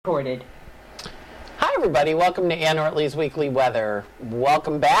Recorded. Hi everybody, welcome to Ann Ortelee's Weekly Weather.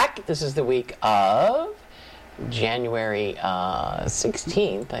 Welcome back. This is the week of January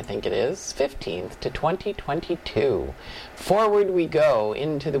 16th, I think it is, 15th to 2022. Forward we go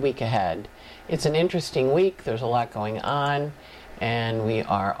into the week ahead. It's an interesting week, there's a lot going on, and we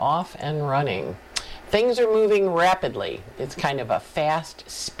are off and running. Things are moving rapidly. It's kind of a fast,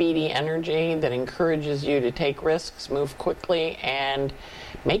 speedy energy that encourages you to take risks, move quickly, and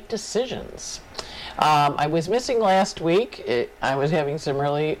make decisions. I was missing last week. I was having some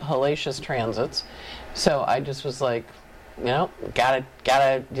really hellacious transits. So I just was like, the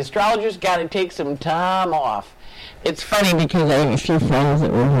astrologers gotta take some time off. It's funny because I have a few friends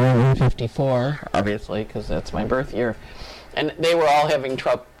that were born in 54, obviously, because that's my birth year. And they were all having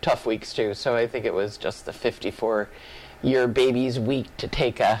tough weeks too, so I think it was just the 54-year baby's week to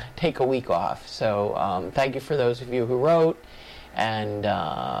take a week off. So thank you for those of you who wrote and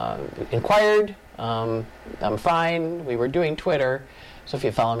inquired. I'm fine. We were doing Twitter, so if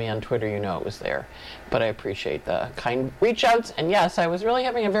you follow me on Twitter, you know it was there. But I appreciate the kind reach outs, and yes, I was really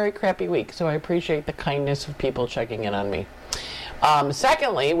having a very crappy week, so I appreciate the kindness of people checking in on me.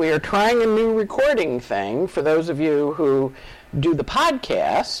 Secondly, we are trying a new recording thing. For those of you who do the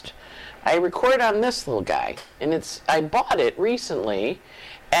podcast, I record on this little guy, and I bought it recently,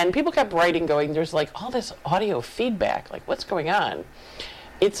 and people kept writing going, there's like all this audio feedback, like what's going on?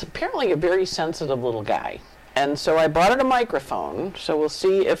 It's apparently a very sensitive little guy, and so I bought it a microphone, so we'll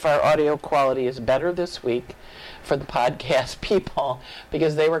see if our audio quality is better this week for the podcast people,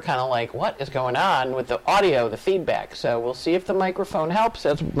 because they were kind of like, what is going on with the audio, the feedback? So we'll see if the microphone helps.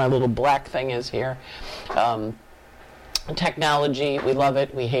 That's what my little black thing is here. Technology, we love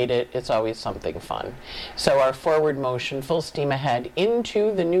it, we hate it, it's always something fun. So our forward motion, full steam ahead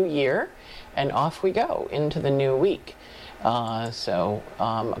into the new year, and off we go into the new week.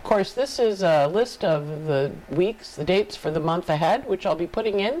 Of course, this is a list of the weeks, the dates for the month ahead, which I'll be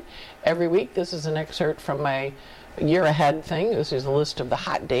putting in every week. This is an excerpt from my year ahead thing. This is a list of the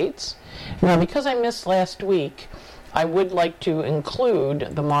hot dates. Now, because I missed last week, I would like to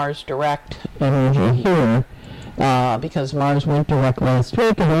include the Mars direct energy here, because Mars went direct last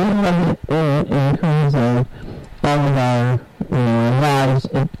week, and I love it in terms of all of our lives.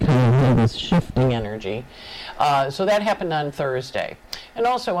 It kind of had this shifting energy. So that happened on Thursday. And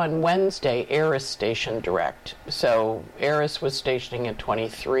also on Wednesday, Eris stationed direct. So Eris was stationing at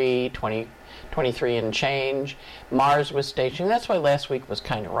 23 and change. Mars was stationing. That's why last week was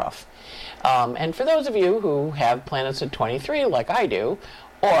kind of rough. And for those of you who have planets at 23, like I do,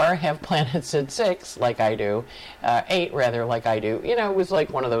 or have planets at 6, like I do, 8 rather, like I do, it was like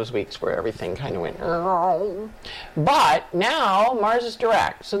one of those weeks where everything kind of went, but now Mars is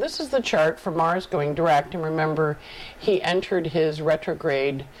direct. So this is the chart for Mars going direct, and remember, he entered his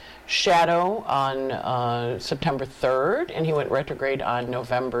retrograde shadow on September 3rd, and he went retrograde on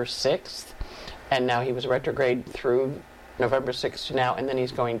November 6th, and now he was retrograde through November 6th to now, and then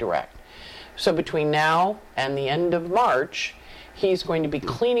he's going direct. So between now and the end of March, he's going to be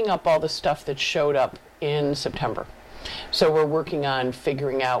cleaning up all the stuff that showed up in September. So we're working on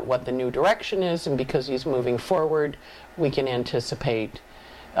figuring out what the new direction is, and because he's moving forward, we can anticipate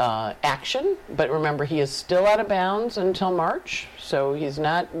action. But remember, he is still out of bounds until March, so he's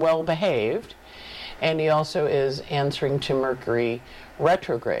not well behaved. And he also is answering to Mercury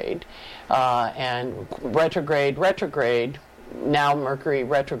retrograde. And retrograde, now Mercury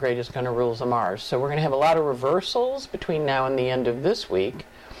retrograde is going to rule the Mars. So we're going to have a lot of reversals between now and the end of this week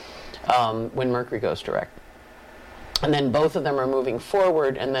when Mercury goes direct. And then both of them are moving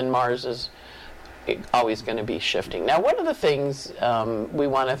forward, and then Mars is always going to be shifting. Now, one of the things we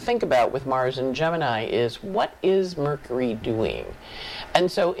want to think about with Mars and Gemini is, what is Mercury doing? And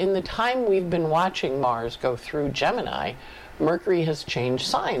so in the time we've been watching Mars go through Gemini, Mercury has changed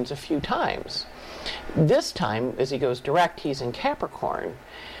signs a few times. This time, as he goes direct, he's in Capricorn,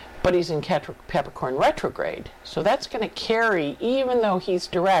 but he's in Capricorn retrograde. So that's going to carry, even though he's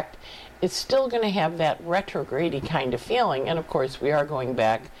direct, it's still going to have that retrograde-y kind of feeling. And of course, we are going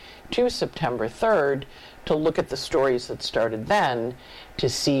back to September 3rd to look at the stories that started then to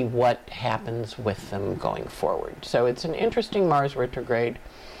see what happens with them going forward. So it's an interesting Mars retrograde.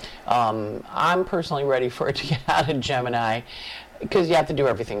 I'm personally ready for it to get out of Gemini, because you have to do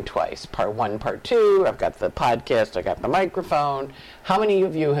everything twice. Part 1, part 2, I've got the podcast, I got the microphone. How many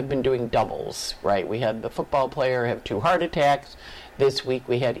of you have been doing doubles, right? We had the football player have 2 heart attacks. This week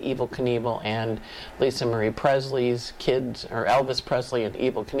we had Evel Knievel and Lisa Marie Presley's kids, or Elvis Presley and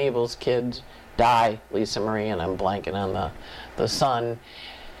Evel Knievel's kids die. Lisa Marie, and I'm blanking on the son.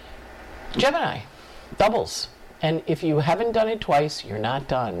 Gemini, doubles. And if you haven't done it twice, you're not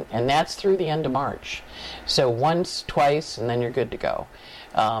done. And that's through the end of March. So once, twice, and then you're good to go.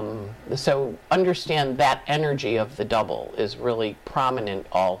 So understand that energy of the double is really prominent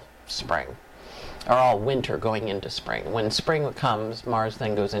all spring, or all winter going into spring. When spring comes, Mars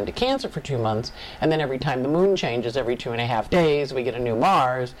then goes into Cancer for 2 months, and then every time the moon changes, every 2.5 days, we get a new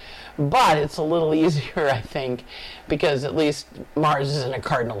Mars. But it's a little easier, I think, because at least Mars is in a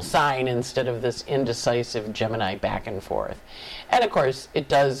cardinal sign instead of this indecisive Gemini back and forth. And of course, it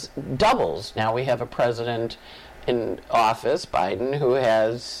does doubles. Now we have a president in office, Biden, who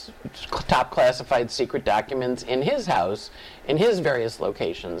has top classified secret documents in his house, in his various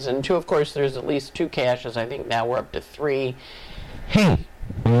locations. And of course, there's at least 2 caches. I think now we're up to 3. Hey,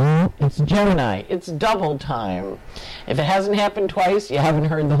 it's Gemini. It's double time. If it hasn't happened twice, you haven't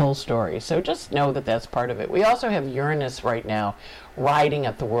heard the whole story. So just know that that's part of it. We also have Uranus right now riding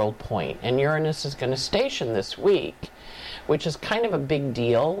at the world point. And Uranus is going to station this week, which is kind of a big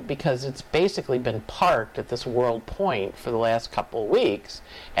deal because it's basically been parked at this world point for the last couple of weeks,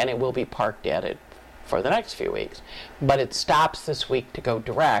 and it will be parked at it for the next few weeks. But it stops this week to go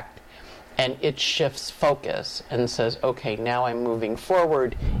direct, and it shifts focus and says, okay, now I'm moving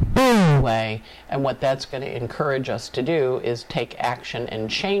forward anyway, and what that's going to encourage us to do is take action and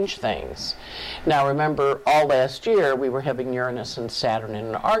change things. Now remember, all last year we were having Uranus and Saturn in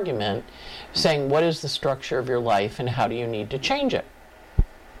an argument, saying what is the structure of your life and how do you need to change it?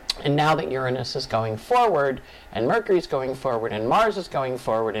 And now that Uranus is going forward, and Mercury's going forward, and Mars is going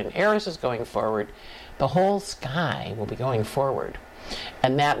forward, and Eris is going forward, the whole sky will be going forward.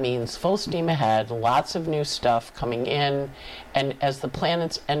 And that means full steam ahead, lots of new stuff coming in, and as the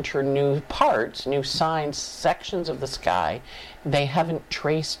planets enter new parts, new signs, sections of the sky they haven't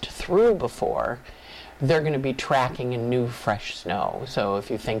traced through before, they're going to be tracking in new, fresh snow. So if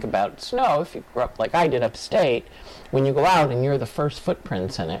you think about snow, if you grew up like I did upstate, when you go out and you're the first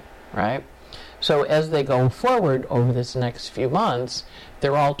footprints in it, right? So as they go forward over this next few months,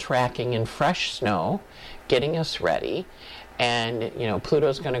 they're all tracking in fresh snow, getting us ready. And,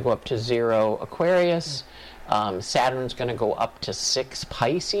 Pluto's going to go up to 0 Aquarius. Saturn's going to go up to 6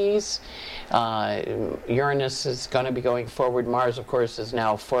 Pisces. Uranus is going to be going forward. Mars, of course, is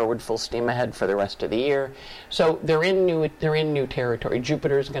now forward full steam ahead for the rest of the year. So they're in new territory.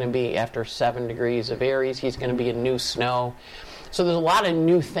 Jupiter's going to be after 7 degrees of Aries. He's going to be in new snow. So there's a lot of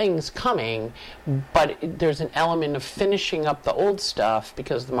new things coming, but there's an element of finishing up the old stuff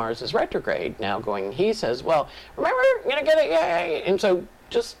because the Mars is retrograde now going. He says, well, remember, you're going to get it, yeah. And so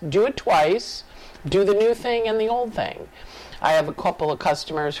just do it twice, do the new thing and the old thing. I have a couple of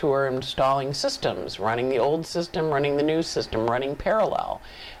customers who are installing systems, running the old system, running the new system, running parallel.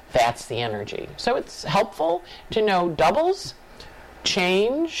 That's the energy. So it's helpful to know doubles,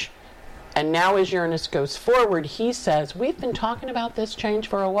 change. And now as Uranus goes forward, he says, we've been talking about this change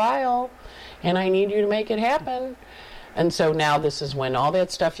for a while, and I need you to make it happen. And so now this is when all that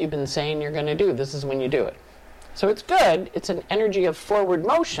stuff you've been saying you're going to do, this is when you do it. So it's good. It's an energy of forward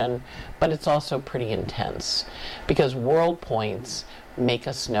motion, but it's also pretty intense because world points make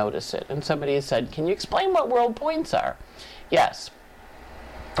us notice it. And somebody has said, can you explain what world points are? Yes.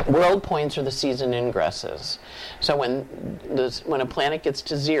 World points are the season ingresses. So when a planet gets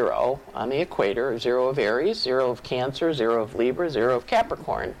to 0 on the equator, 0 of Aries, 0 of Cancer, 0 of Libra, 0 of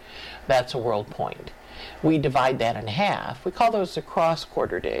Capricorn, that's a world point. We divide that in half. We call those the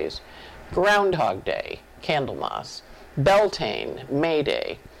cross-quarter days. Groundhog Day, Candlemas, Beltane, May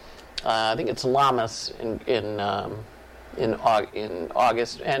Day. I think it's Lammas in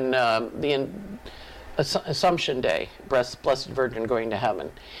August, and the Assumption Day, Blessed Virgin going to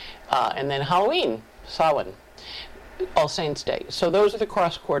heaven, and then Halloween, Samhain, All Saints Day. So those are the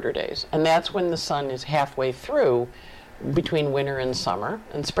cross-quarter days, and that's when the sun is halfway through between winter and summer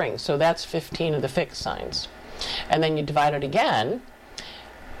and spring. So that's 15 of the fixed signs. And then you divide it again,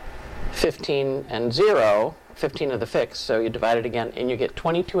 15 and 0, 15 of the fixed, so you divide it again, and you get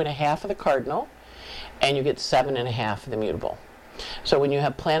 22 and a half of the cardinal, and you get 7 and a half of the mutable. So when you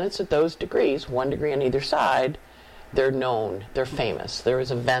have planets at those degrees, 1 degree on either side, they're known, they're famous. There is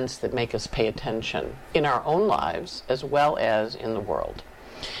events that make us pay attention in our own lives as well as in the world.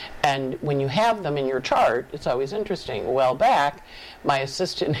 And when you have them in your chart, it's always interesting. A while back, my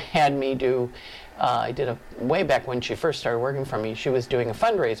assistant had me do, way back when she first started working for me, she was doing a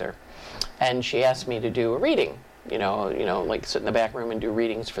fundraiser. And she asked me to do a reading. Like sit in the back room and do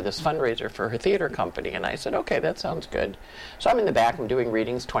readings for this fundraiser for her theater company. And I said, okay, that sounds good. So I'm in the back, I'm doing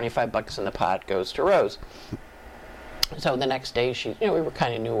readings, $25 in the pot goes to Rose. So the next day, we were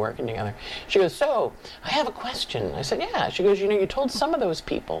kind of new working together. She goes, so, I have a question. I said, yeah. She goes, you told some of those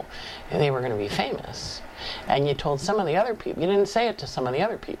people they were going to be famous. And you told some of the other people, you didn't say it to some of the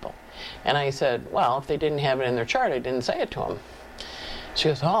other people. And I said, well, if they didn't have it in their chart, I didn't say it to them. She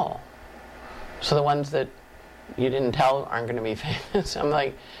goes, oh. So the ones that you didn't tell aren't going to be famous? I'm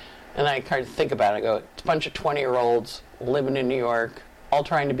like, and I kind of think about it. I go, it's a bunch of 20-year-olds living in New York, all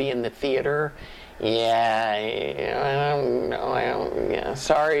trying to be in the theater. Yeah, I don't know. Yeah,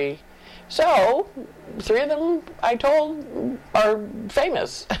 sorry. So, 3 of them I told are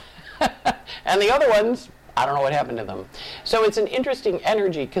famous. And the other ones, I don't know what happened to them. So it's an interesting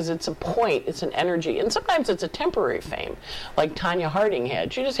energy because it's a point, it's an energy. And sometimes it's a temporary fame, like Tanya Harding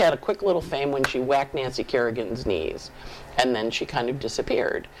had. She just had a quick little fame when she whacked Nancy Kerrigan's knees. And then she kind of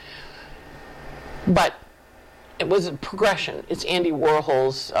disappeared. But it was a progression. It's Andy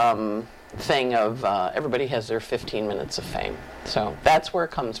Warhol's thing of everybody has their 15 minutes of fame. So that's where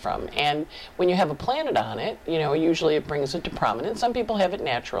it comes from. And when you have a planet on it, usually it brings it to prominence. Some people have it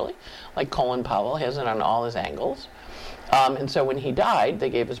naturally, like Colin Powell has it on all his angles. And so when he died, they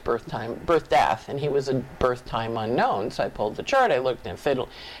gave his birth death, and he was a birth time unknown. So I pulled the chart, I looked and fiddled,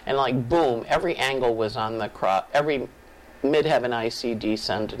 and like boom, every angle was on the cross, every midheaven IC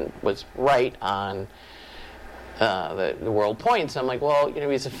descendant was right on the world points. I'm like, well,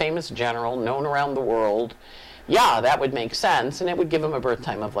 he's a famous general, known around the world. Yeah, that would make sense, and it would give him a birth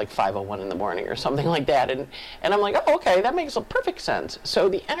time of like 5:01 in the morning or something like that. And I'm like, oh, okay, that makes a perfect sense. So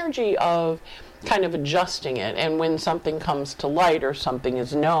the energy of kind of adjusting it, and when something comes to light or something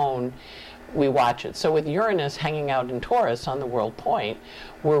is known, we watch it. So with Uranus hanging out in Taurus on the world point,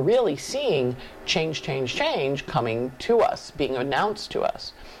 we're really seeing change coming to us, being announced to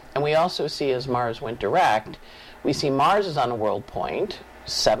us. And we also see, as Mars went direct, we see Mars is on a world point,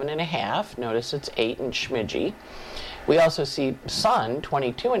 7.5. Notice it's 8 in Schmidgy. We also see Sun,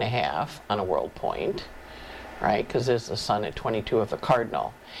 22.5, on a world point, right? Because there's the Sun at 22 of the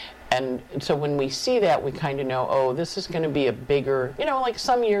cardinal. And so when we see that, we kind of know, oh, this is going to be a bigger, like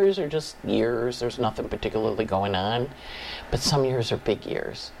some years are just years. There's nothing particularly going on. But some years are big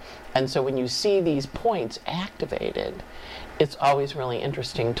years. And so when you see these points activated, it's always really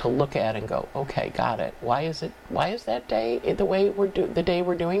interesting to look at and go, okay, got it. Why is that day the way the day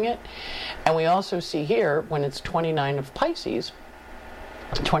we're doing it? And we also see here, when it's 29 of Pisces,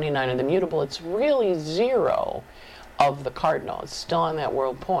 29 of the mutable, it's really 0 of the cardinal. It's still on that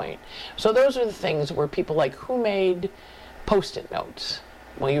world point. So those are the things where people like, who made Post-it notes?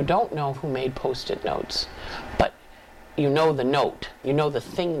 Well, you don't know who made Post-it notes, but you know the note, you know the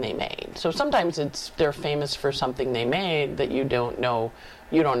thing they made. So sometimes they're famous for something they made that you don't know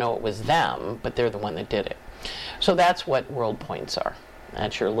it was them, but they're the one that did it. So that's what world points are.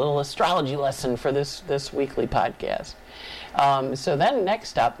 That's your little astrology lesson for this weekly podcast. So then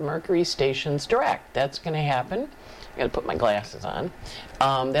next up, Mercury stations direct. That's going to happen. I got to put my glasses on.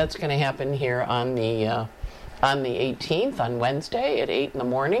 That's going to happen here on the 18th, on Wednesday at 8 in the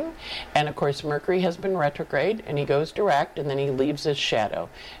morning. And of course, Mercury has been retrograde, and he goes direct, and then he leaves his shadow.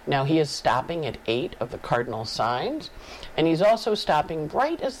 Now, he is stopping at 8 of the cardinal signs, and he's also stopping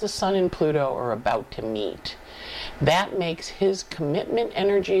right as the Sun and Pluto are about to meet. That makes his commitment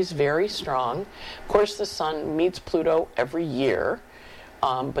energies very strong. Of course, the Sun meets Pluto every year,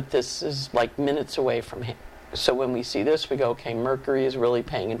 but this is like minutes away from him. So when we see this, we go, okay, Mercury is really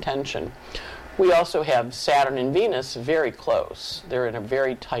paying attention. We also have Saturn and Venus very close. They're in a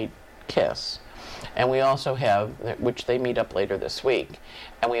very tight kiss. And we also have, which they meet up later this week,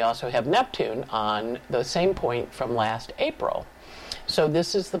 and we also have Neptune on the same point from last April. So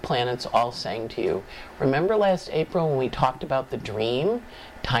this is the planets all saying to you, remember last April when we talked about the dream?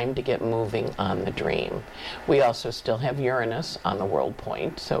 Time to get moving on the dream. We also still have Uranus on the world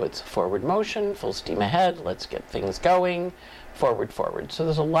point, so it's forward motion, full steam ahead, let's get things going, forward. So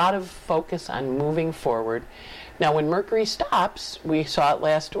there's a lot of focus on moving forward. Now when Mercury stops, we saw it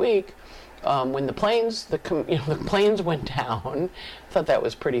last week, when the planes went down. I thought that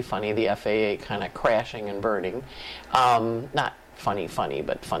was pretty funny, the FAA kind of crashing and burning. Not funny,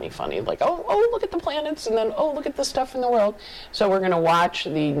 but funny. Like, oh, look at the planets, and then, oh, look at the stuff in the world. So we're going to watch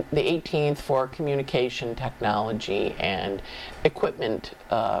the 18th for communication technology and equipment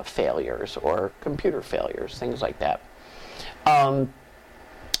failures or computer failures, things like that.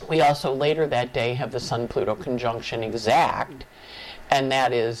 We also later that day have the Sun-Pluto conjunction exact, and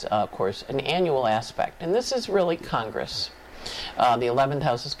that is, of course, an annual aspect. And this is really Congress. The 11th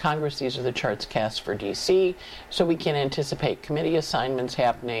house is Congress. These are the charts cast for D.C. So we can anticipate committee assignments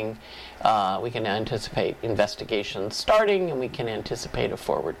happening. We can anticipate investigations starting, and we can anticipate a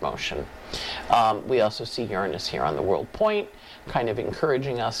forward motion. We also see Uranus here on the world point, kind of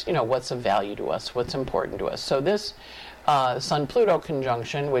encouraging us, what's of value to us, what's important to us. So this Sun-Pluto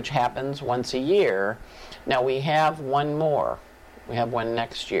conjunction, which happens once a year, now we have one more. We have one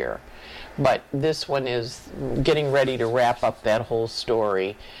next year. But this one is getting ready to wrap up that whole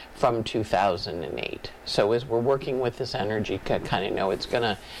story from 2008. So as we're working with this energy, kind of know it's going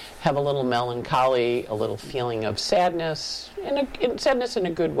to have a little melancholy, a little feeling of sadness, sadness in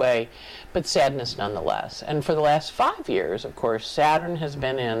a good way, but sadness nonetheless. And for the last 5 years, of course, Saturn has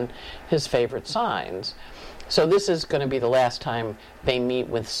been in his favorite signs. So this is going to be the last time they meet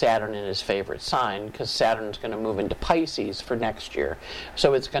with Saturn in his favorite sign, because Saturn's going to move into Pisces for next year.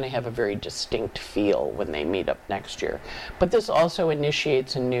 So it's going to have a very distinct feel when they meet up next year. But this also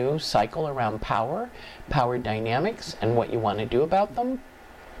initiates a new cycle around power dynamics, and what you want to do about them.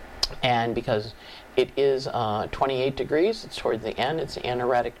 And because it is 28 degrees, it's toward the end, it's the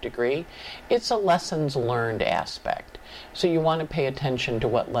anaretic degree, it's a lessons learned aspect. So you want to pay attention to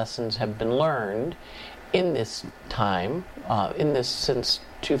what lessons have been learned in this time, since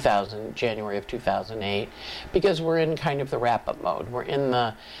January of 2008, because we're in kind of the wrap-up mode. We're in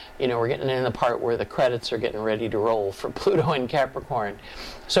the, we're getting in the part where the credits are getting ready to roll for Pluto and Capricorn.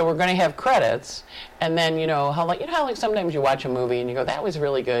 So we're going to have credits, and then how like sometimes you watch a movie and you go, that was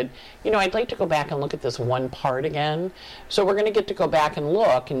really good. I'd like to go back and look at this one part again. So we're going to get to go back and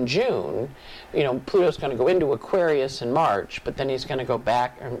look in June. Pluto's going to go into Aquarius in March, but then he's going to go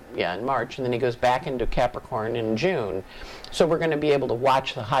back, in March, and then he goes back into Capricorn in June. So we're going to be able to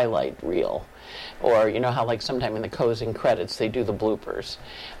watch the highlight reel. Or how like sometime in the closing credits they do the bloopers.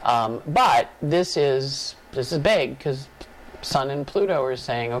 But this is big, because Sun and Pluto are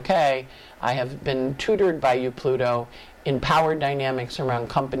saying, okay, I have been tutored by you, Pluto, in power dynamics around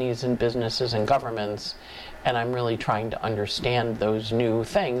companies and businesses and governments, and I'm really trying to understand those new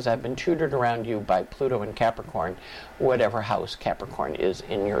things. I've been tutored around you by Pluto and Capricorn, whatever house Capricorn is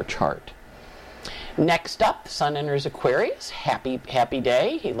in your chart. Next up, the Sun enters Aquarius. Happy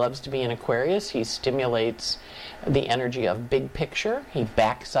day. He loves to be in Aquarius. He stimulates the energy of big picture. He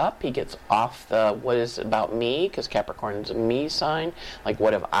backs up. He gets off the what is about me, because Capricorn is a me sign. Like,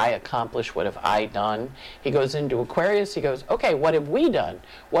 what have I accomplished? What have I done? He goes into Aquarius. He goes, okay, what have we done?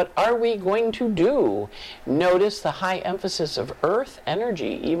 What are we going to do? Notice the high emphasis of earth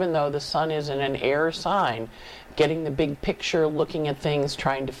energy, even though the Sun is in an air sign, getting the big picture, looking at things,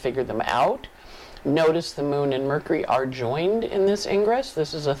 trying to figure them out. Notice the Moon and Mercury are joined in this ingress.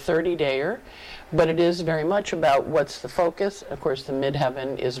 This is a 30-dayer, but it is very much about what's the focus. Of course, the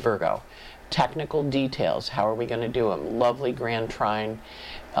midheaven is Virgo. Technical details, how are we going to do them? Lovely grand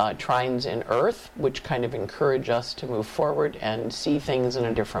trines in Earth, which kind of encourage us to move forward and see things in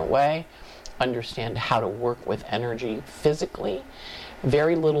a different way, understand how to work with energy physically.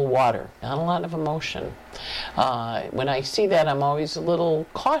 Very little water, not a lot of emotion. When I see that, I'm always a little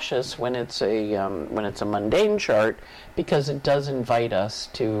cautious when it's a mundane chart, because it does invite us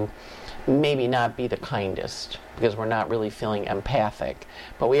to maybe not be the kindest, because we're not really feeling empathic,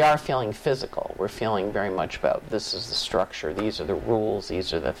 but we are feeling physical. We're feeling very much about, this is the structure, these are the rules,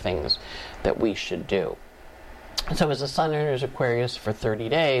 these are the things that we should do. So as the Sun enters Aquarius for 30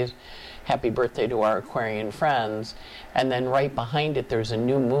 days, happy birthday to our Aquarian friends. And then right behind it, there's a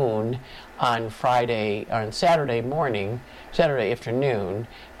new moon on Saturday afternoon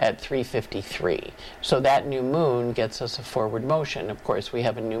at 3:53. So that new moon gets us a forward motion. Of course, we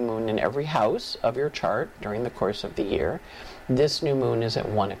have a new moon in every house of your chart during the course of the year. This new moon is at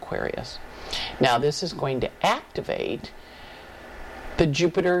 1 Aquarius. Now, this is going to activate the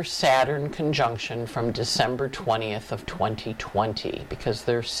Jupiter-Saturn conjunction from December 20th of 2020, because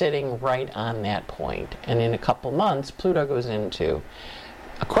they're sitting right on that point. And in a couple months, Pluto goes into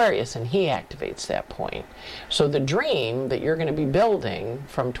Aquarius, and he activates that point. So the dream that you're going to be building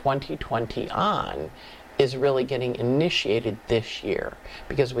from 2020 on is really getting initiated this year,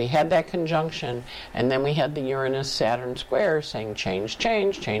 because we had that conjunction, and then we had the Uranus-Saturn square saying change,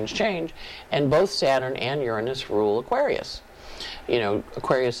 change, change, change, and both Saturn and Uranus rule Aquarius.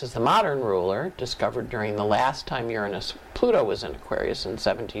 Aquarius is the modern ruler, discovered during the last time Pluto was in Aquarius in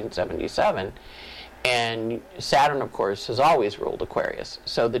 1777. And Saturn, of course, has always ruled Aquarius.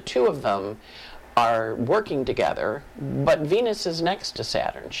 So the two of them are working together, but Venus is next to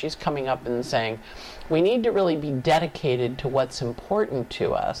Saturn. She's coming up and saying, we need to really be dedicated to what's important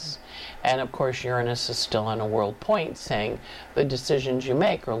to us. And of course, Uranus is still on a world point saying the decisions you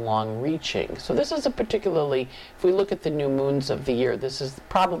make are long-reaching. So this is a particularly, if we look at the new moons of the year, this is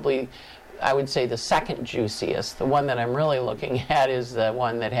probably, I would say, the second juiciest. The one that I'm really looking at is the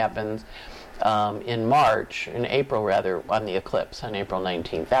one that happens in April rather, on the eclipse on April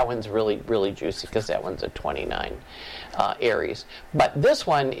 19th. That one's really, really juicy because that one's at 29 Aries. But this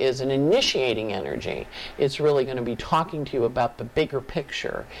one is an initiating energy. It's really going to be talking to you about the bigger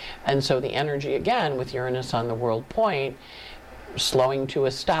picture. And so the energy, again, with Uranus on the world point, slowing to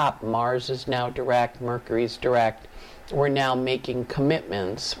a stop. Mars is now direct, Mercury's direct. We're now making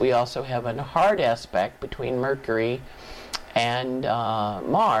commitments. We also have a hard aspect between Mercury and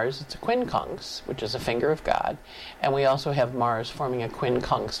Mars. It's a quincunx, which is a finger of God. And we also have Mars forming a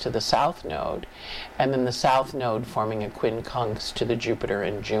quincunx to the South Node, and then the South Node forming a quincunx to the Jupiter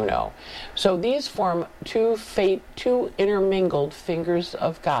and Juno. So these form two intermingled fingers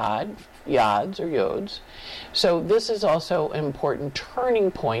of God, yods or yods. So this is also an important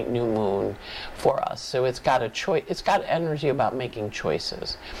turning point new moon for us. So it's got a choice, it's got energy about making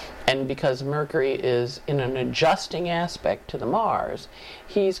choices. And because Mercury is in an adjusting aspect to the Mars,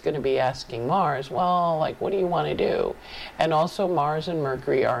 he's going to be asking Mars, well, like, what do you want to do? And also Mars and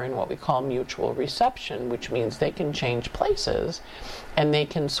Mercury are in what we call mutual reception, which means they can change places and they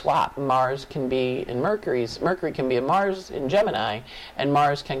can swap. Mars can be in Mercury can be in Mars in Gemini, and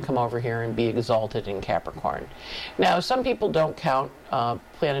Mars can come over here and be exalted in Capricorn. Now, some people don't count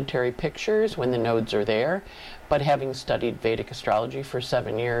planetary pictures when the nodes are there, but having studied Vedic astrology for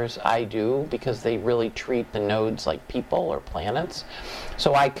 7 years, I do, because they really treat the nodes like people or planets.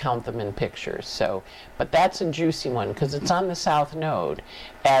 So I count them in pictures. So, but that's a juicy one because it's on the South Node,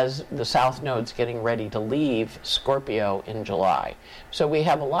 as the South Node's getting ready to leave Scorpio in July. So we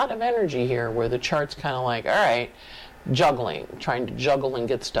have a lot of energy here where the chart's kind of like, all right, juggling, trying to juggle and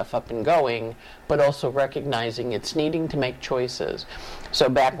get stuff up and going, but also recognizing it's needing to make choices. So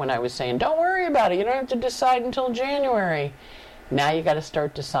back when I was saying, don't worry about it, you don't have to decide until January. Now you got to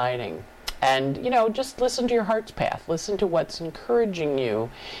start deciding. And, just listen to your heart's path. Listen to what's encouraging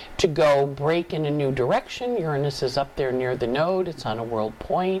you to go break in a new direction. Uranus is up there near the node. It's on a world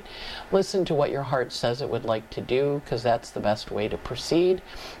point. Listen to what your heart says it would like to do, because that's the best way to proceed.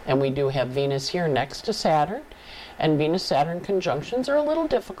 And we do have Venus here next to Saturn. And Venus-Saturn conjunctions are a little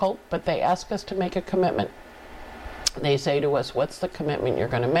difficult, but they ask us to make a commitment. They say to us, what's the commitment you're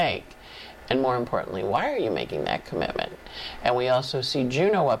going to make? And more importantly, why are you making that commitment? And we also see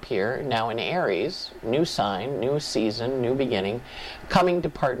Juno up here, now in Aries, new sign, new season, new beginning, coming to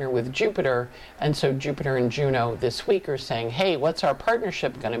partner with Jupiter. And so Jupiter and Juno this week are saying, hey, what's our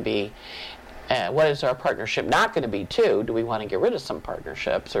partnership going to be? What is our partnership not going to be, too? Do we want to get rid of some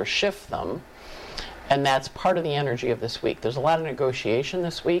partnerships or shift them? And that's part of the energy of this week. There's a lot of negotiation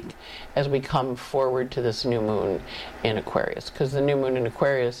this week as we come forward to this new moon in Aquarius, because the new moon in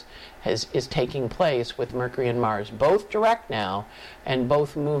Aquarius is taking place with Mercury and Mars, both direct now and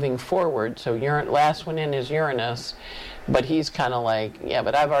both moving forward. So last one in is Uranus, but he's kind of like, yeah,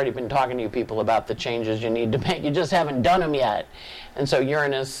 but I've already been talking to you people about the changes you need to make. You just haven't done them yet. And so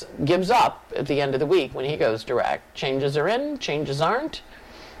Uranus gives up at the end of the week when he goes direct. Changes are in, changes aren't.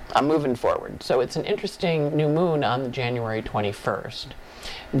 I'm moving forward. So it's an interesting new moon on January 21st.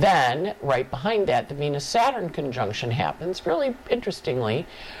 Then, right behind that, the Venus-Saturn conjunction happens, really interestingly,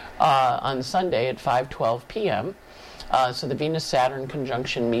 on Sunday at 5:12 p.m. So the Venus-Saturn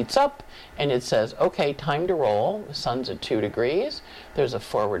conjunction meets up, and it says, okay, time to roll. The sun's at 2 degrees. There's a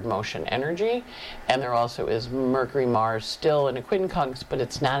forward motion energy, and there also is Mercury-Mars still in a quincunx, but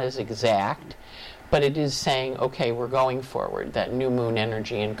it's not as exact. But it is saying, okay, we're going forward. That new moon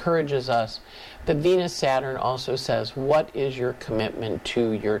energy encourages us. The Venus-Saturn also says, what is your commitment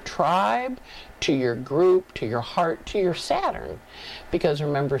to your tribe, to your group, to your heart, to your Saturn? Because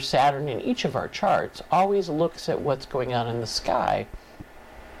remember, Saturn in each of our charts always looks at what's going on in the sky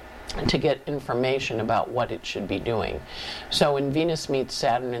to get information about what it should be doing. So when Venus meets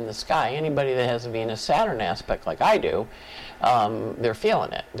Saturn in the sky, anybody that has a Venus-Saturn aspect like I do, they're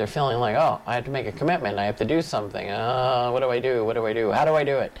feeling it. They're feeling like, oh, I have to make a commitment. I have to do something. What do I do? What do I do? How do I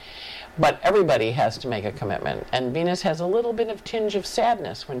do it? But everybody has to make a commitment. And Venus has a little bit of tinge of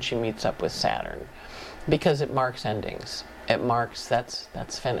sadness when she meets up with Saturn, because it marks endings. It marks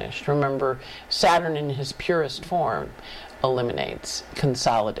that's finished. Remember, Saturn in his purest form eliminates,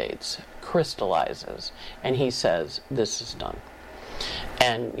 consolidates, crystallizes, and he says, this is done.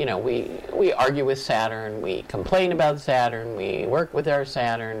 And, we argue with Saturn, we complain about Saturn, we work with our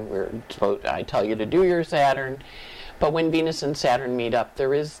Saturn, I tell you to do your Saturn. But when Venus and Saturn meet up,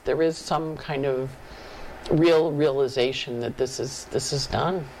 there is some kind of realization that this is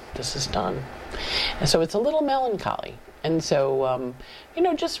done. This is done. And so it's a little melancholy. And so,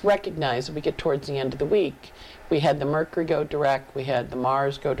 just recognize as we get towards the end of the week, we had the Mercury go direct, we had the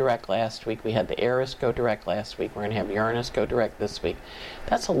Mars go direct last week, we had the Eris go direct last week, we're going to have Uranus go direct this week.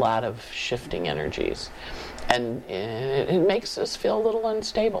 That's a lot of shifting energies. And it makes us feel a little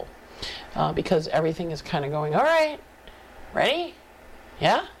unstable because everything is kind of going, all right, ready?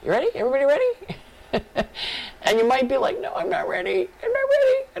 Yeah? You ready? Everybody ready? And you might be like, no, I'm not ready. I'm not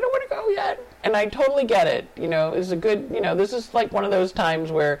ready. I don't want to go yet. And I totally get it. It's a good, this is like one of those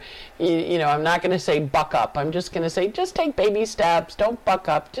times where, I'm not going to say buck up. I'm just going to say, just take baby steps. Don't buck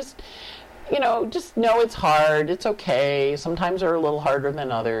up. Just know it's hard. It's okay. Sometimes they're a little harder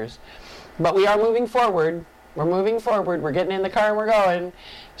than others. But we are moving forward. We're moving forward. We're getting in the car and we're going.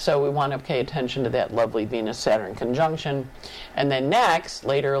 So we want to pay attention to that lovely Venus-Saturn conjunction. And then next, a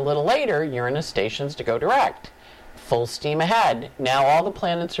little later, Uranus stations to go direct. Full steam ahead. Now all the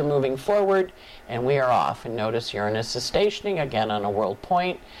planets are moving forward and we are off. And notice Uranus is stationing again on a world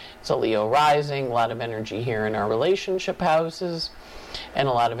point. It's a Leo rising, a lot of energy here in our relationship houses, and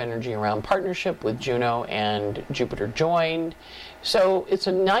a lot of energy around partnership with Juno and Jupiter joined. So it's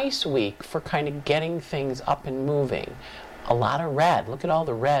a nice week for kind of getting things up and moving. A lot of red. Look at all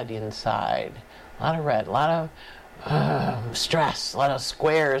the red inside. A lot of red. A lot of stress. A lot of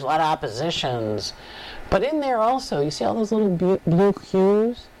squares. A lot of oppositions. But in there also, you see all those little blue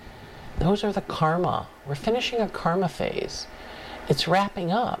hues? Those are the karma. We're finishing a karma phase. It's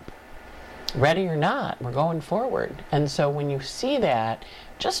wrapping up. Ready or not, we're going forward. And so when you see that,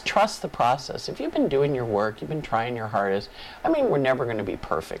 just trust the process. If you've been doing your work, you've been trying your hardest. We're never going to be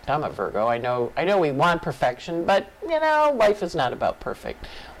perfect. I'm a Virgo. I know we want perfection, but life is not about perfect.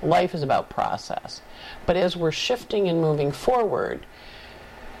 Life is about process. But as we're shifting and moving forward,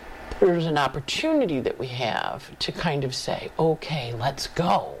 there's an opportunity that we have to kind of say, okay, let's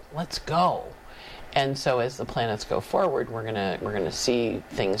go. And so as the planets go forward, we're gonna see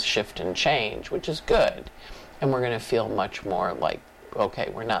things shift and change, which is good. And we're gonna feel much more like, okay,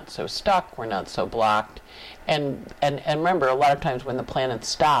 we're not so stuck, we're not so blocked. And remember, a lot of times when the planets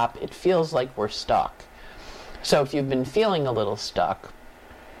stop, it feels like we're stuck. So if you've been feeling a little stuck,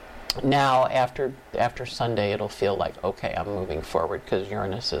 now after Sunday, it'll feel like, okay, I'm moving forward because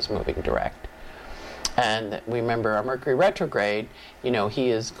Uranus is moving direct. And remember, our Mercury retrograde, he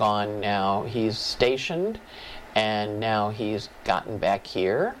is gone now. He's stationed, and now he's gotten back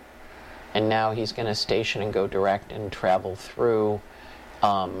here. And now he's going to station and go direct and travel through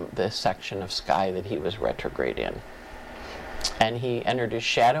this section of sky that he was retrograde in. And he entered his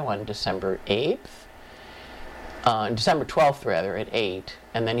shadow on December 8th. December 12th, rather, at 8.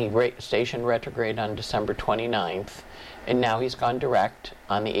 And then he stationed retrograde on December 29th. And now he's gone direct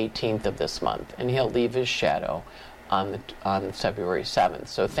on the 18th of this month, and he'll leave his shadow on February 7th.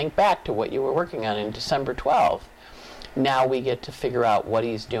 So think back to what you were working on in December 12th. Now we get to figure out what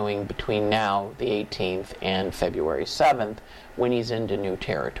he's doing between now, the 18th, and February 7th, when he's into new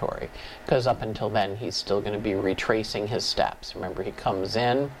territory. Because up until then, he's still going to be retracing his steps. Remember, he comes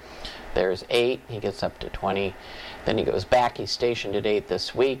in, there's 8, he gets up to 20, then he goes back, he's stationed at 8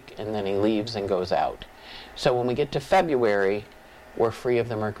 this week, and then he leaves and goes out. So when we get to February, we're free of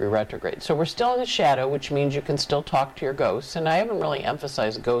the Mercury retrograde. So we're still in the shadow, which means you can still talk to your ghosts. And I haven't really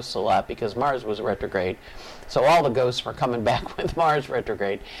emphasized ghosts a lot because Mars was retrograde. So all the ghosts were coming back with Mars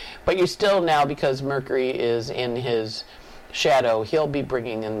retrograde. But you still now, because Mercury is in his shadow, he'll be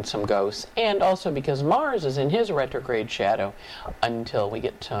bringing in some ghosts. And also because Mars is in his retrograde shadow until we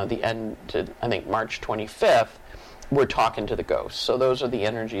get to the end, I think March 25th, we're talking to the ghosts. So those are the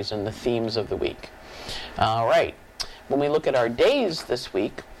energies and the themes of the week. All right. When we look at our days this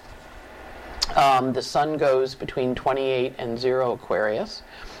week, the sun goes between 28 and 0 Aquarius,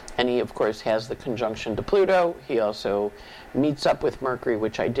 and he, of course, has the conjunction to Pluto. He also meets up with Mercury,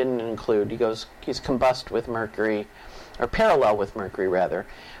 which I didn't include. He's combust with Mercury, or parallel with Mercury, rather,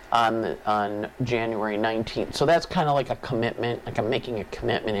 on January 19th. So that's kind of like a commitment, like I'm making a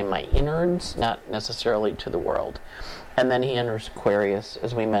commitment in my innards, not necessarily to the world. And then he enters Aquarius,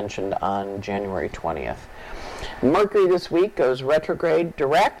 as we mentioned, on January 20th. Mercury this week goes retrograde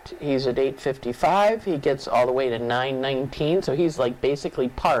direct. He's at 8:55. He gets all the way to 9:19. So he's like basically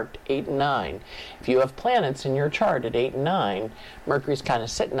parked 8 and 9. If you have planets in your chart at 8 and 9, Mercury's kind of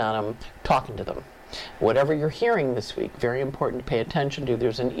sitting on them, talking to them. Whatever you're hearing this week, very important to pay attention to.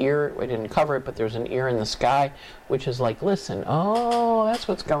 There's an ear, we didn't cover it, but there's an ear in the sky, which is like, listen, oh, that's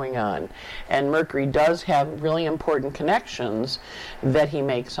what's going on. And Mercury does have really important connections that he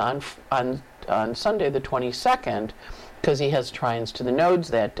makes on Sunday the 22nd, because he has trines to the nodes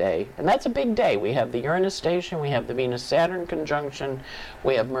that day. And that's a big day. We have the Uranus station, we have the Venus-Saturn conjunction,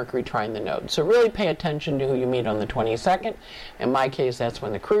 we have Mercury trine the nodes. So really pay attention to who you meet on the 22nd. In my case, that's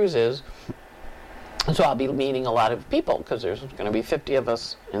when the cruise is. So I'll be meeting a lot of people, because there's going to be 50 of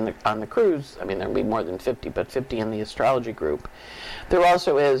us on the cruise. I mean, there'll be more than 50, but 50 in the astrology group. There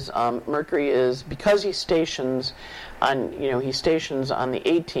also is, Mercury is, because he stations on, he stations on the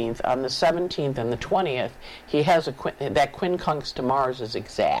 18th, on the 17th and the 20th, he has that quincunx to Mars is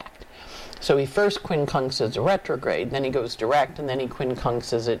exact. So he first quincunxes a retrograde, then he goes direct, and then he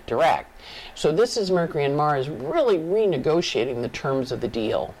quincunxes it direct. So this is Mercury and Mars really renegotiating the terms of the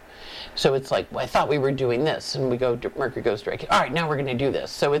deal. So it's like, well, I thought we were doing this, and Mercury goes direct. All right, now we're going to do this.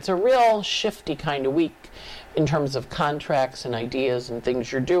 So it's a real shifty kind of week in terms of contracts and ideas and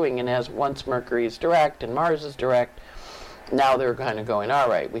things you're doing. And once Mercury is direct and Mars is direct, now they're kind of going, all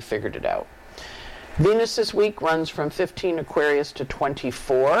right, we figured it out. Venus this week runs from 15 Aquarius to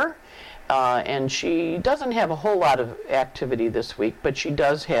 24. And she doesn't have a whole lot of activity this week, but she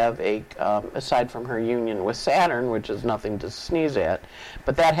does have aside from her union with Saturn, which is nothing to sneeze at,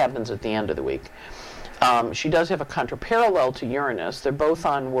 but that happens at the end of the week. She does have a contraparallel to Uranus. They're both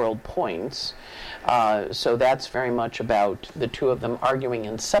on world points, so that's very much about the two of them arguing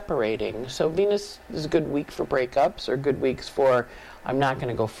and separating. So Venus is a good week for breakups, or good weeks for, I'm not going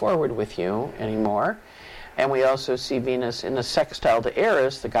to go forward with you anymore. And we also see Venus in a sextile to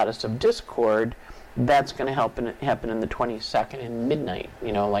Eris, the goddess of discord. That's going to happen in the 22nd in midnight,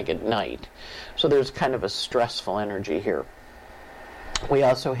 like at night. So there's kind of a stressful energy here. We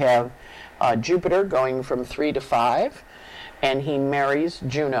also have Jupiter going from 3 to 5, and he marries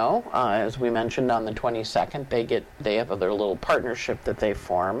Juno, as we mentioned, on the 22nd. They have their little partnership that they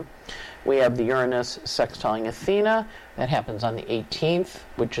form. We have the Uranus sextiling Athena. That happens on the 18th,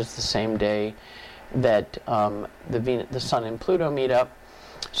 which is the same day that the Sun and Pluto meet up.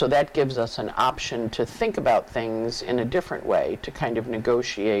 So that gives us an option to think about things in a different way, to kind of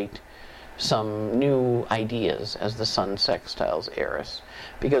negotiate some new ideas as the Sun sextiles Eris.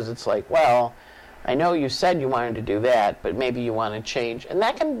 Because it's like, well, I know you said you wanted to do that, but maybe you want to change. And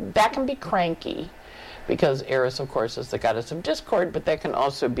that can be cranky, because Eris, of course, is the goddess of discord, but that can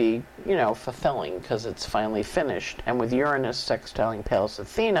also be, fulfilling, because it's finally finished. And with Uranus sextiling Pallas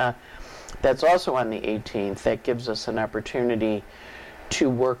Athena, that's also on the 18th. That gives us an opportunity to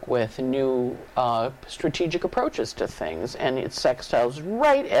work with new strategic approaches to things. And it sextiles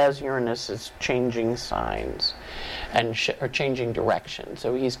right as Uranus is changing signs or changing direction.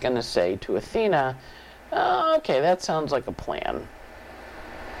 So he's going to say to Athena, okay, that sounds like a plan,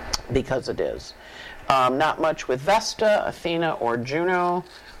 because it is. Not much with Vesta, Athena, or Juno.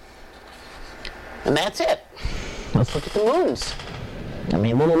 And that's it. Let's look at the moons.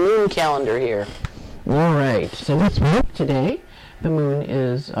 Little moon calendar here. All right, so this week today, the moon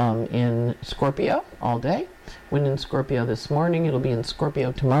is in Scorpio all day. Went in Scorpio this morning. It'll be in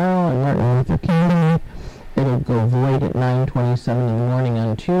Scorpio tomorrow on Martin Luther King Day. It'll go void at 9:27 in the morning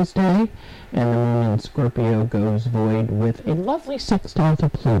on Tuesday, and the moon in Scorpio goes void with a lovely sextile to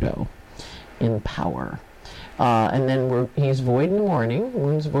Pluto in power. And then he's void in the morning.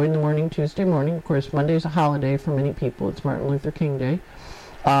 Moon's void in the morning, Tuesday morning. Of course, Monday's a holiday for many people. It's Martin Luther King Day.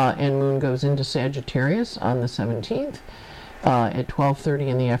 And Moon goes into Sagittarius on the 17th. At 12:30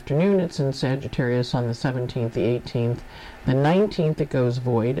 in the afternoon, it's in Sagittarius on the 17th, the 18th. The 19th, it goes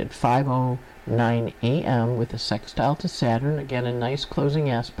void at 5:09 a.m. with a sextile to Saturn. Again, a nice closing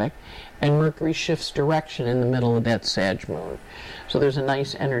aspect. And Mercury shifts direction in the middle of that Sag moon. So there's a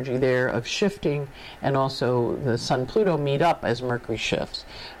nice energy there of shifting, and also the Sun-Pluto meet up as Mercury shifts.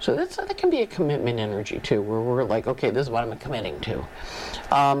 So that can be a commitment energy too, where we're like, okay, this is what I'm committing to.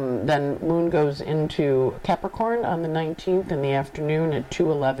 Then Moon goes into Capricorn on the 19th in the afternoon at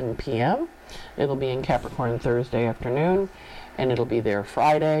 2:11 p.m. It'll be in Capricorn Thursday afternoon, and it'll be there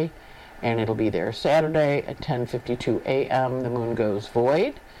Friday, and it'll be there Saturday at 10:52 a.m. The Moon goes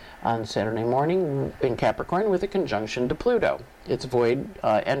void on Saturday morning in Capricorn with a conjunction to Pluto. Its void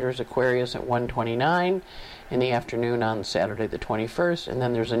enters Aquarius at 1:29 in the afternoon on Saturday the 21st, and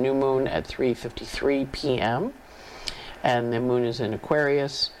then there's a new moon at 3:53 p.m. and the moon is in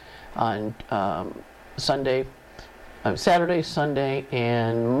Aquarius on Saturday, Sunday,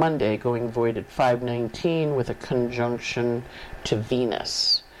 and Monday, going void at 5:19 with a conjunction to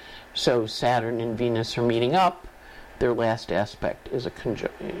Venus. So Saturn and Venus are meeting up their last aspect is a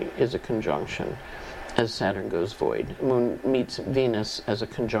conjunction as Saturn goes void. Moon meets Venus as a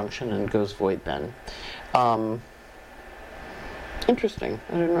conjunction and goes void then. Interesting.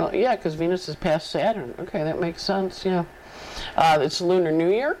 I didn't really, yeah, because Venus is past Saturn. Okay, that makes sense, yeah. It's Lunar New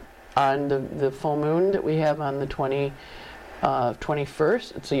Year on the full moon that we have on the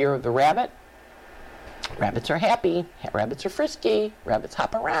 21st. It's the year of the rabbit. Rabbits are happy. Rabbits are frisky. Rabbits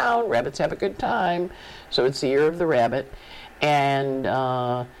hop around. Rabbits have a good time. So it's the year of the rabbit. And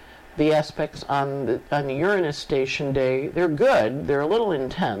the aspects on the Uranus station day, they're good. They're a little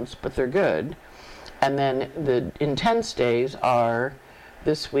intense, but they're good. And then the intense days are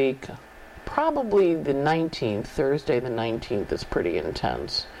this week, probably the 19th, Thursday the 19th is pretty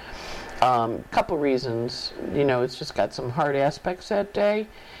intense. Couple reasons, it's just got some hard aspects that day.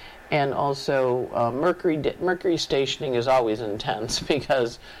 And also Mercury stationing is always intense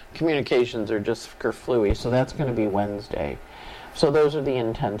because communications are just kerflooey. So that's going to be Wednesday. So those are the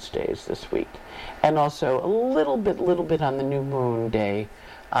intense days this week. And also a little bit on the new moon day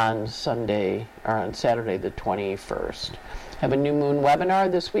on Saturday the 21st. Have a new moon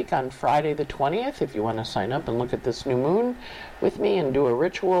webinar this week on Friday the 20th if you want to sign up and look at this new moon with me and do a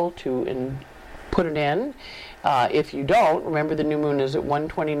ritual to put it in. If you don't, remember the new moon is at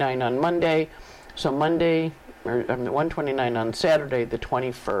 1:29 on Monday, so 1:29 on Saturday the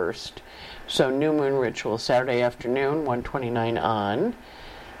 21st. So new moon ritual Saturday afternoon, 1:29 on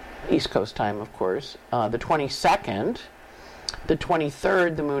East Coast time, of course. The 22nd. The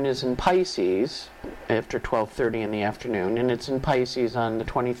 23rd, the moon is in Pisces after 12:30 in the afternoon, and it's in Pisces on the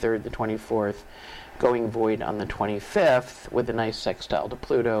 23rd, the 24th, going void on the 25th with a nice sextile to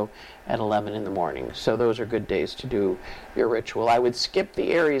Pluto at 11 in the morning. So those are good days to do your ritual. I would skip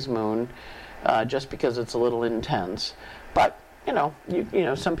the Aries moon just because it's a little intense, but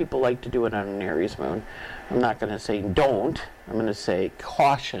some people like to do it on an Aries moon. I'm not going to say don't. I'm going to say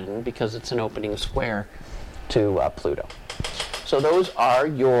caution because it's an opening square to Pluto. So those are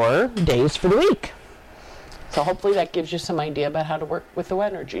your days for the week. So hopefully that gives you some idea about how to work with the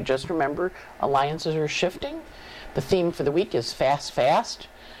energy. Just remember, alliances are shifting. The theme for the week is fast, fast,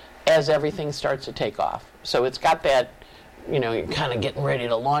 as everything starts to take off. So it's got that, you're kind of getting ready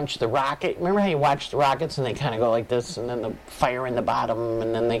to launch the rocket. Remember how you watch the rockets and they kind of go like this, and then the fire in the bottom,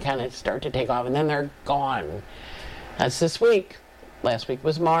 and then they kind of start to take off, and then they're gone. That's this week. Last week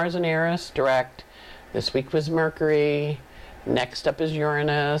was Mars and Eris, direct. This week was Mercury. Next up is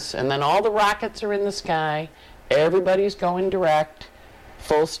Uranus, and then all the rockets are in the sky. Everybody's going direct,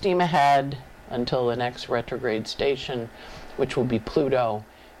 full steam ahead until the next retrograde station, which will be Pluto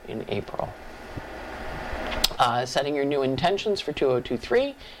in April. Setting your new intentions for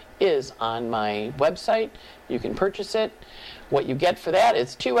 2023 is on my website. You can purchase it. What you get for that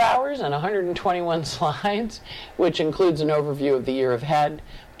is 2 hours and 121 slides, which includes an overview of the year ahead,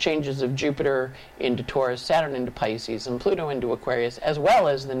 changes of Jupiter into Taurus, Saturn into Pisces, and Pluto into Aquarius, as well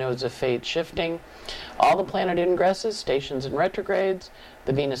as the nodes of fate shifting, all the planet ingresses, stations, and retrogrades,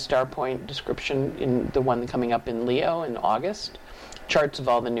 the Venus star point description in the one coming up in Leo in August, charts of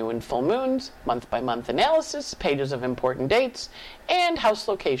all the new and full moons, month-by-month analysis, pages of important dates, and house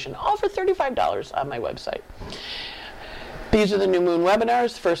location, all for $35 on my website. These are the new moon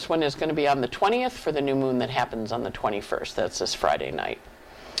webinars. The first one is going to be on the 20th for the new moon that happens on the 21st. That's this Friday night.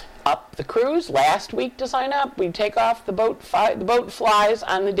 Up the cruise, last week to sign up. We take off, the boat flies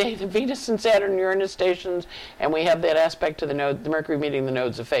on the day the Venus and Saturn Uranus stations, and we have that aspect to the Mercury meeting the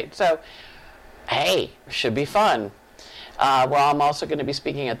nodes of fate. So, hey, should be fun. I'm also going to be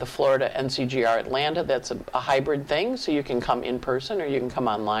speaking at the Florida NCGR Atlanta. That's a hybrid thing, so you can come in person or you can come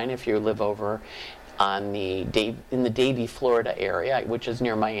online if you live over in the Davie, Florida area, which is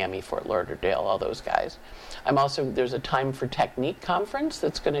near Miami, Fort Lauderdale, all those guys. There's a Time for Technique conference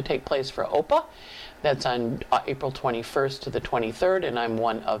that's going to take place for OPA. That's on April 21st to the 23rd, and I'm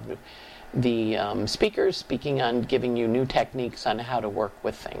one of the speakers speaking on giving you new techniques on how to work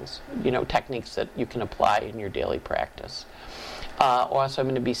with things, techniques that you can apply in your daily practice. Also, I'm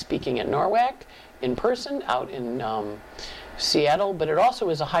going to be speaking at NORWAC in person out in Seattle, but it also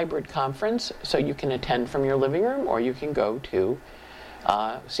is a hybrid conference, so you can attend from your living room or you can go to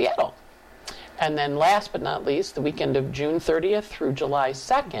Seattle. And then last but not least, the weekend of June 30th through July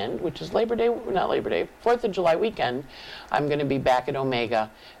 2nd, which is 4th of July weekend, I'm going to be back at Omega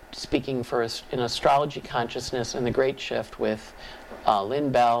speaking for an astrology consciousness and the Great Shift with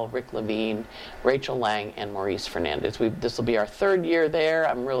Lynn Bell, Rick Levine, Rachel Lang, and Maurice Fernandez. This will be our 3rd year there.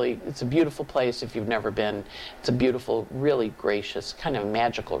 It's a beautiful place if you've never been. It's a beautiful, really gracious, kind of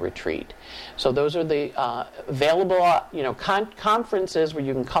magical retreat. So those are the available, conferences where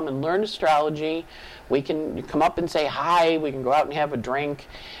you can come and learn astrology. We can come up and say hi. We can go out and have a drink,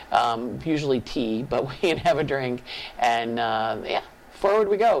 usually tea, but we can have a drink. And forward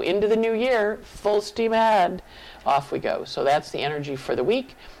we go. Into the new year, full steam ahead. Off we go. So that's the energy for the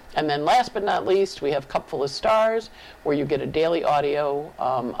week. And then last but not least, we have Cupful of Stars, where you get a daily audio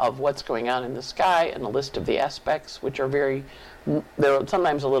of what's going on in the sky and a list of the aspects, which are they're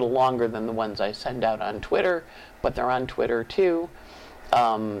sometimes a little longer than the ones I send out on Twitter, but they're on Twitter too.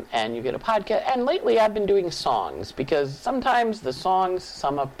 And you get a podcast. And lately I've been doing songs, because sometimes the songs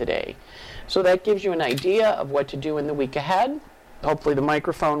sum up the day. So that gives you an idea of what to do in the week ahead. Hopefully the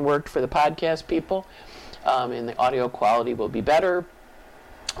microphone worked for the podcast people. And the audio quality will be better.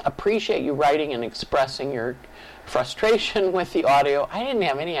 Appreciate you writing and expressing your frustration with the audio. I didn't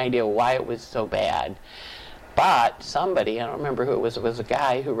have any idea why it was so bad. But somebody, I don't remember who it was a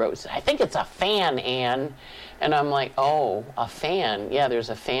guy who wrote, I think it's a fan, Ann. And I'm like, oh, a fan. Yeah, there's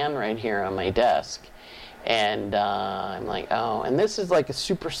a fan right here on my desk. And I'm like, oh, and this is like a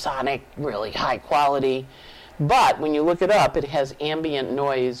supersonic, really high quality. But when you look it up, it has ambient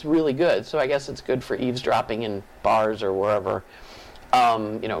noise really good. So I guess it's good for eavesdropping in bars or wherever,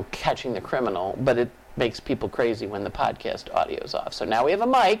 catching the criminal. But it makes people crazy when the podcast audio is off. So now we have a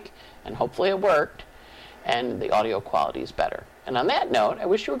mic, and hopefully it worked, and the audio quality is better. And on that note, I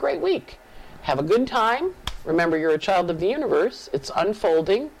wish you a great week. Have a good time. Remember, you're a child of the universe. It's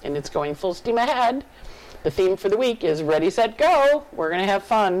unfolding, and it's going full steam ahead. The theme for the week is Ready, Set, Go. We're going to have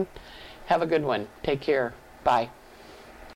fun. Have a good one. Take care. Bye.